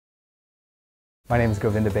My name is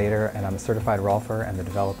Govinda and I'm a certified rolfer and the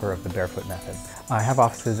developer of the Barefoot method. I have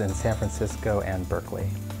offices in San Francisco and Berkeley.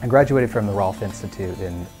 I graduated from the Rolf Institute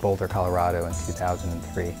in Boulder, Colorado in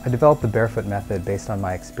 2003. I developed the Barefoot method based on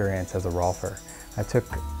my experience as a rolfer. I took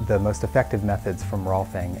the most effective methods from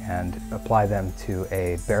rolfing and applied them to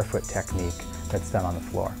a barefoot technique that's done on the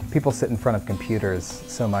floor. People sit in front of computers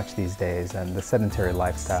so much these days, and the sedentary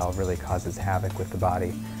lifestyle really causes havoc with the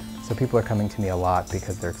body. So people are coming to me a lot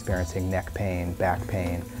because they're experiencing neck pain, back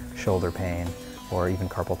pain, shoulder pain, or even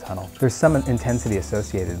carpal tunnel. There's some intensity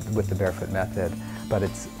associated with the Barefoot method, but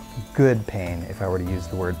it's good pain, if I were to use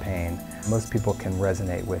the word pain. Most people can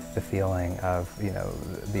resonate with the feeling of,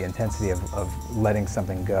 the intensity of letting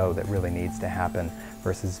something go that really needs to happen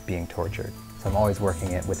versus being tortured. So I'm always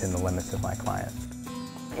working it within the limits of my client.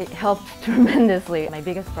 It helped tremendously. My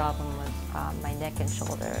biggest problem was my neck and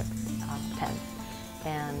shoulder tense.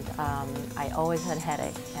 And I always had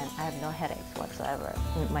headaches, and I have no headaches whatsoever.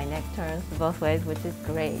 My neck turns both ways, which is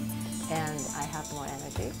great, and I have more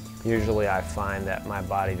energy. Usually I find that my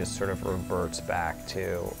body just sort of reverts back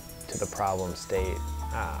to the problem state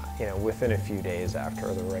within a few days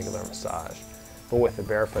after the regular massage. But with the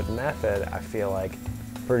Barefoot method, I feel like it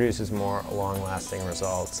produces more long-lasting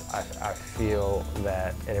results. I feel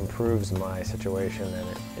that it improves my situation and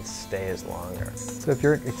it stays longer. So if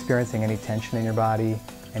you're experiencing any tension in your body,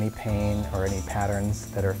 any pain, or any patterns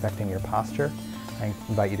that are affecting your posture, I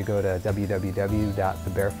invite you to go to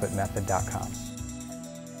www.thebarefootmethod.com.